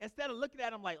 instead of looking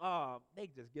at them like, oh, they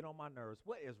just get on my nerves.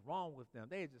 What is wrong with them?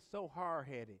 They're just so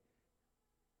hard-headed.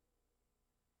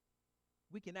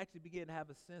 We can actually begin to have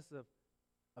a sense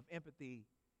of empathy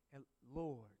and,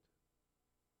 Lord,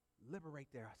 liberate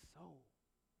their soul.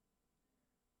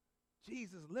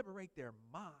 Jesus, liberate their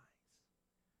minds.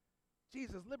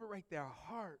 Jesus, liberate their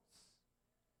hearts.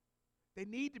 They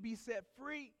need to be set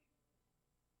free.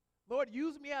 Lord,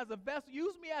 use me as a vessel.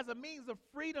 Use me as a means of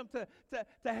freedom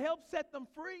to help set them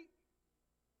free.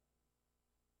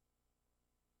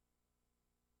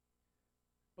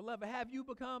 Beloved, have you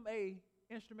become an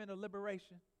instrument of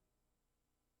liberation?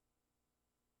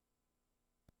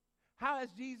 How has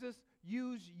Jesus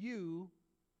used you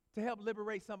to help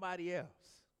liberate somebody else?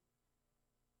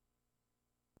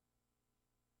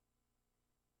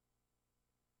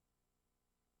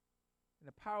 In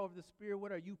the power of the Spirit,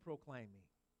 what are you proclaiming?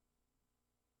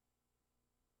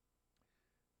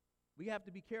 We have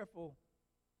to be careful,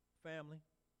 family,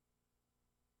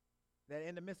 that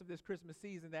in the midst of this Christmas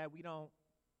season that we don't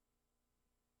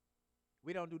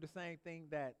do the same thing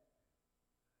that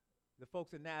the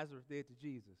folks in Nazareth did to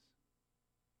Jesus.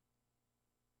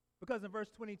 Because in verse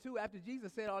 22, after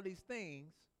Jesus said all these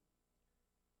things,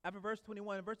 after verse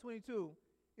 21 and verse 22,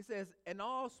 it says, and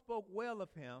all spoke well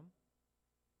of him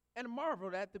and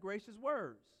marveled at the gracious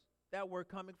words that were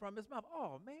coming from his mouth.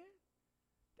 Oh, man,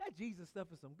 that Jesus stuff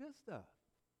is some good stuff.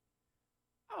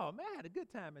 Oh, man, I had a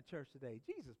good time in church today.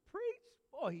 Jesus preached.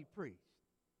 Boy, he preached.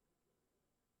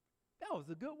 That was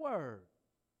a good word.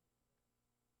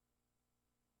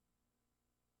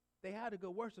 They had a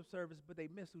good worship service, but they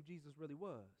missed who Jesus really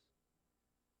was.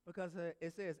 Because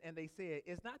it says, and they said,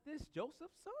 is not this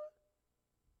Joseph's son?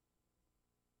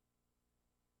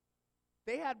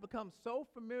 They had become so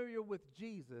familiar with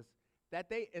Jesus that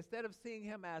they, instead of seeing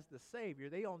him as the Savior,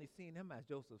 they only seen him as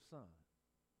Joseph's son.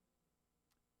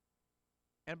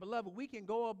 And beloved, we can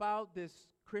go about this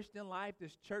Christian life,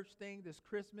 this church thing, this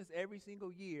Christmas every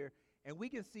single year, and we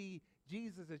can see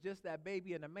Jesus as just that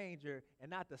baby in the manger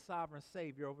and not the sovereign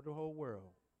Savior over the whole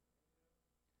world.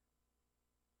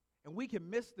 And we can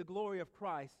miss the glory of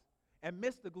Christ and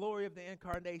miss the glory of the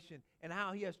incarnation and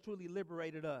how he has truly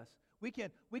liberated us. We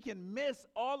can miss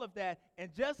all of that,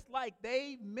 and just like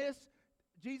they missed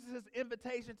Jesus'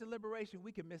 invitation to liberation,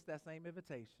 we can miss that same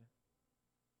invitation.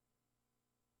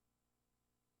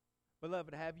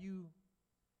 Beloved, have you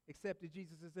accepted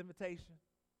Jesus' invitation?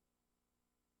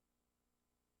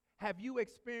 Have you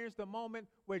experienced a moment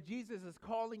where Jesus is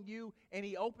calling you and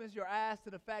he opens your eyes to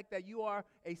the fact that you are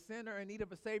a sinner in need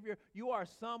of a Savior? You are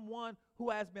someone who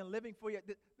has been living for you.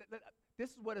 This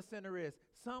is what a sinner is.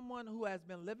 Someone who has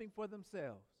been living for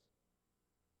themselves,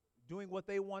 doing what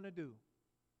they want to do,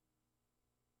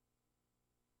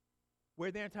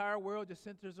 where their entire world just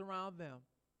centers around them,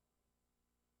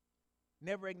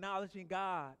 never acknowledging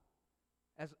God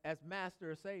as master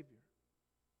or Savior.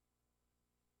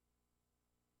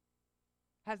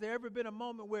 Has there ever been a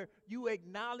moment where you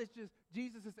acknowledge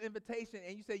Jesus' invitation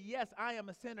and you say, yes, I am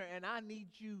a sinner and I need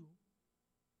you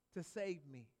to save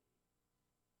me?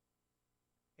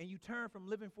 And you turn from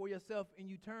living for yourself and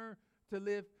you turn to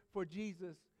live for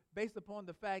Jesus based upon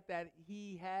the fact that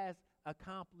he has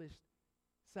accomplished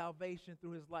salvation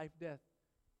through his life, death,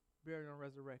 burial, and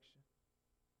resurrection.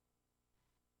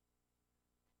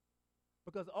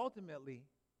 Because ultimately,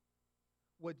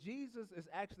 what Jesus is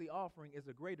actually offering is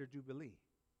a greater jubilee.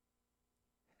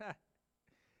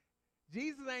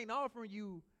 Jesus ain't offering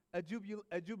you a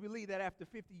jubilee that after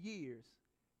 50 years,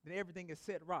 then everything is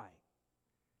set right.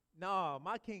 No,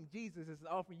 my King Jesus is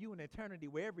offering you an eternity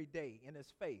where every day in his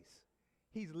face,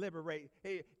 he's liberated.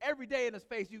 Every day in his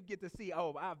face, you get to see,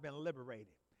 oh, I've been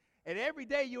liberated. And every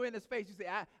day you're in his face, you say,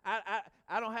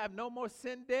 I don't have no more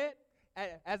sin debt.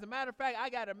 As a matter of fact,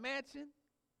 I got a mansion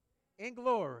in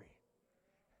glory.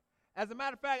 As a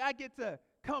matter of fact, I get to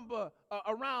come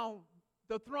around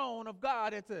the throne of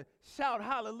God and to shout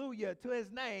hallelujah to his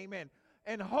name.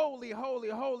 And holy, holy,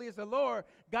 holy is the Lord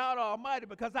God Almighty,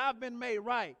 because I've been made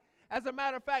right. As a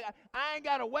matter of fact, I ain't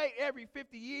got to wait every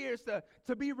 50 years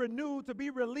to be renewed, to be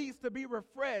released, to be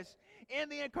refreshed. In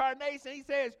the incarnation, he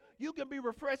says, you can be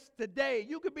refreshed today.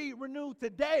 You can be renewed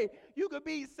today. You can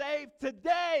be saved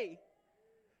today.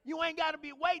 You ain't got to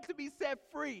wait to be set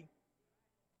free.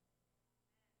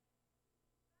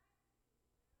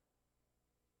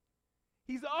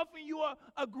 He's offering you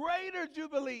a greater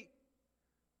jubilee.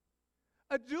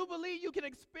 A jubilee you can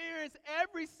experience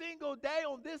every single day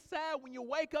on this side when you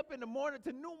wake up in the morning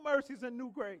to new mercies and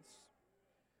new grace.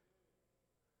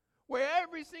 Where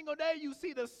every single day you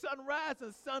see the sunrise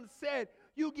and sunset,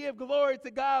 you give glory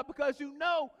to God because you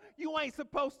know you ain't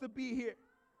supposed to be here.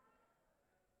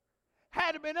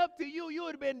 Had it been up to you, you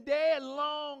would have been dead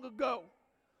long ago.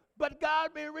 But God,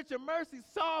 being rich in mercy,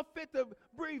 saw fit to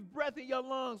breathe breath in your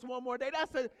lungs one more day.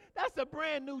 That's a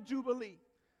brand new jubilee.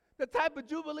 The type of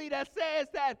jubilee that says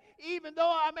that even though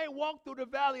I may walk through the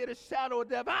valley of the shadow of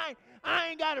death, I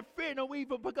ain't got to fear no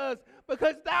evil because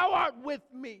thou art with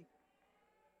me.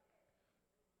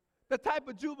 The type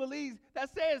of jubilees that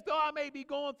says, though I may be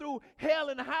going through hell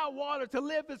and high water, to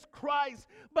live is Christ,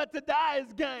 but to die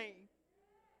is gain.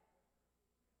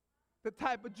 The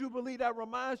type of jubilee that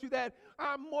reminds you that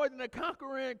I'm more than a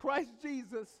conqueror in Christ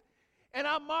Jesus. And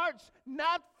I march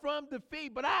not from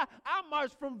defeat, but I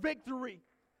march from victory.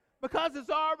 Because it's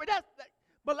already,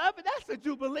 beloved, that's a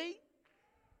jubilee.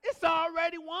 It's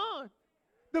already won.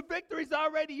 The victory's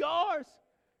already yours.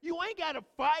 You ain't got to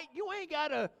fight. You ain't got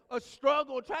to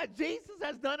struggle. Try. Jesus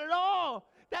has done it all.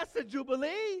 That's a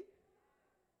jubilee.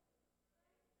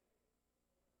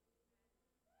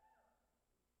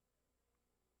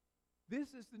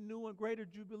 This is the new and greater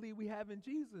jubilee we have in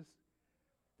Jesus.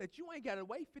 That you ain't got to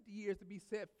wait 50 years to be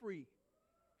set free.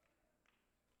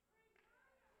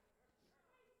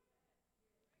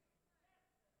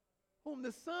 Whom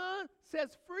the Son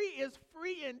sets free is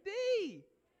free indeed.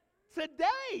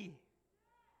 Today.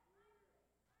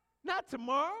 Not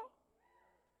tomorrow.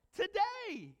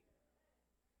 Today.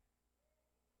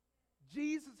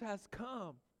 Jesus has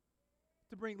come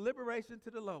to bring liberation to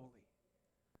the lowly.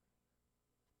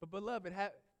 But beloved,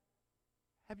 have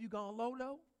you gone low,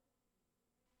 though?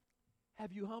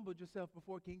 Have you humbled yourself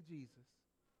before King Jesus?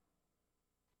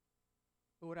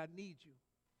 Lord, I need you.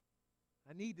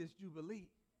 I need this jubilee.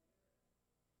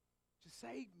 Would you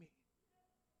save me?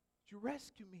 Would you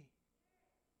rescue me?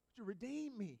 Would you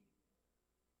redeem me?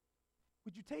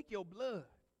 Would you take your blood?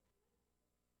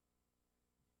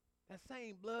 That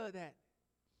same blood that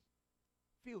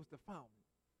fills the fountain.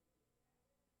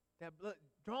 That blood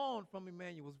drawn from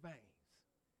Emmanuel's veins.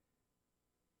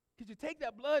 Could you take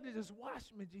that blood and just wash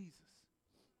me, Jesus?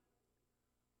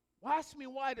 Wash me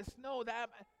white as snow that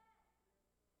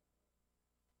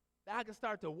I can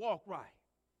start to walk right.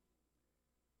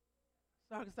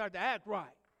 So I can start to act right.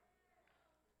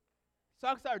 So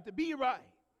I can start to be right.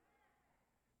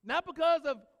 Not because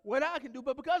of what I can do,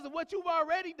 but because of what you've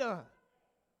already done.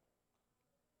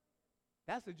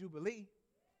 That's a jubilee.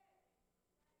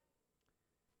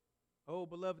 Oh,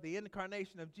 beloved, the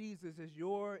incarnation of Jesus is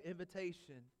your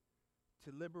invitation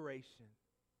to liberation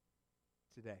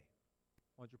today.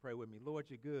 Won't you pray with me? Lord,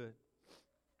 you're good.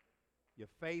 You're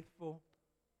faithful.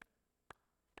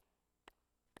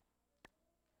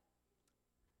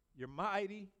 You're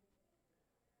mighty.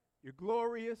 You're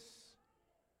glorious.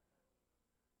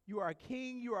 You are a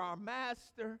king. You are our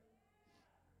master.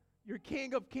 You're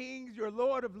King of kings. You're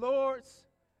Lord of lords.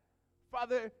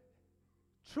 Father,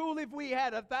 truly if we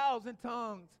had 1,000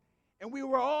 tongues and we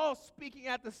were all speaking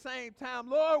at the same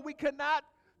time, Lord, we could not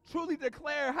truly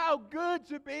declare how good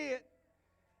you've been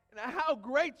and how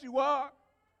great you are.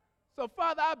 So,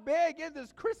 Father, I beg in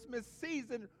this Christmas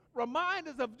season, remind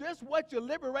us of just what you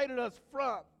liberated us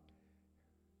from.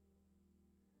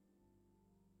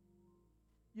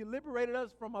 You liberated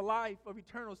us from a life of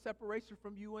eternal separation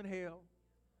from you in hell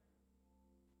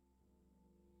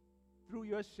through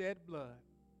your shed blood.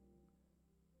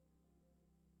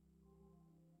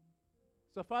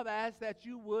 So, Father, I ask that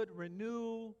you would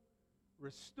renew,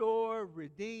 restore,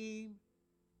 redeem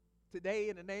today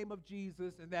in the name of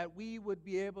Jesus, and that we would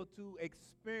be able to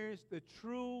experience the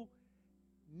true,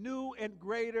 new, and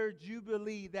greater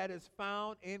jubilee that is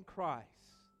found in Christ.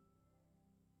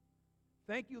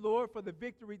 Thank you, Lord, for the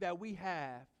victory that we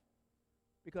have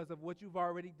because of what you've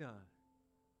already done.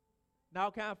 Now,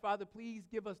 kind Father, please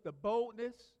give us the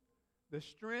boldness, the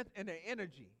strength, and the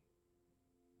energy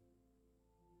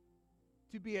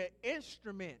to be an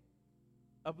instrument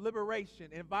of liberation,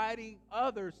 inviting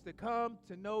others to come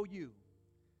to know you.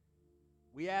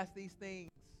 We ask these things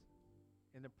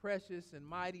in the precious and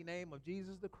mighty name of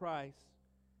Jesus the Christ.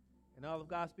 And all of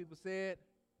God's people said,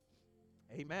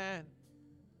 amen.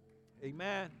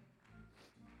 Amen.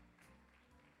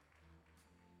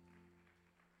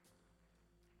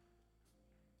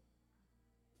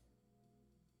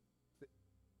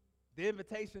 The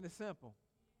invitation is simple.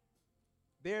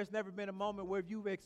 There's never been a moment where you've experienced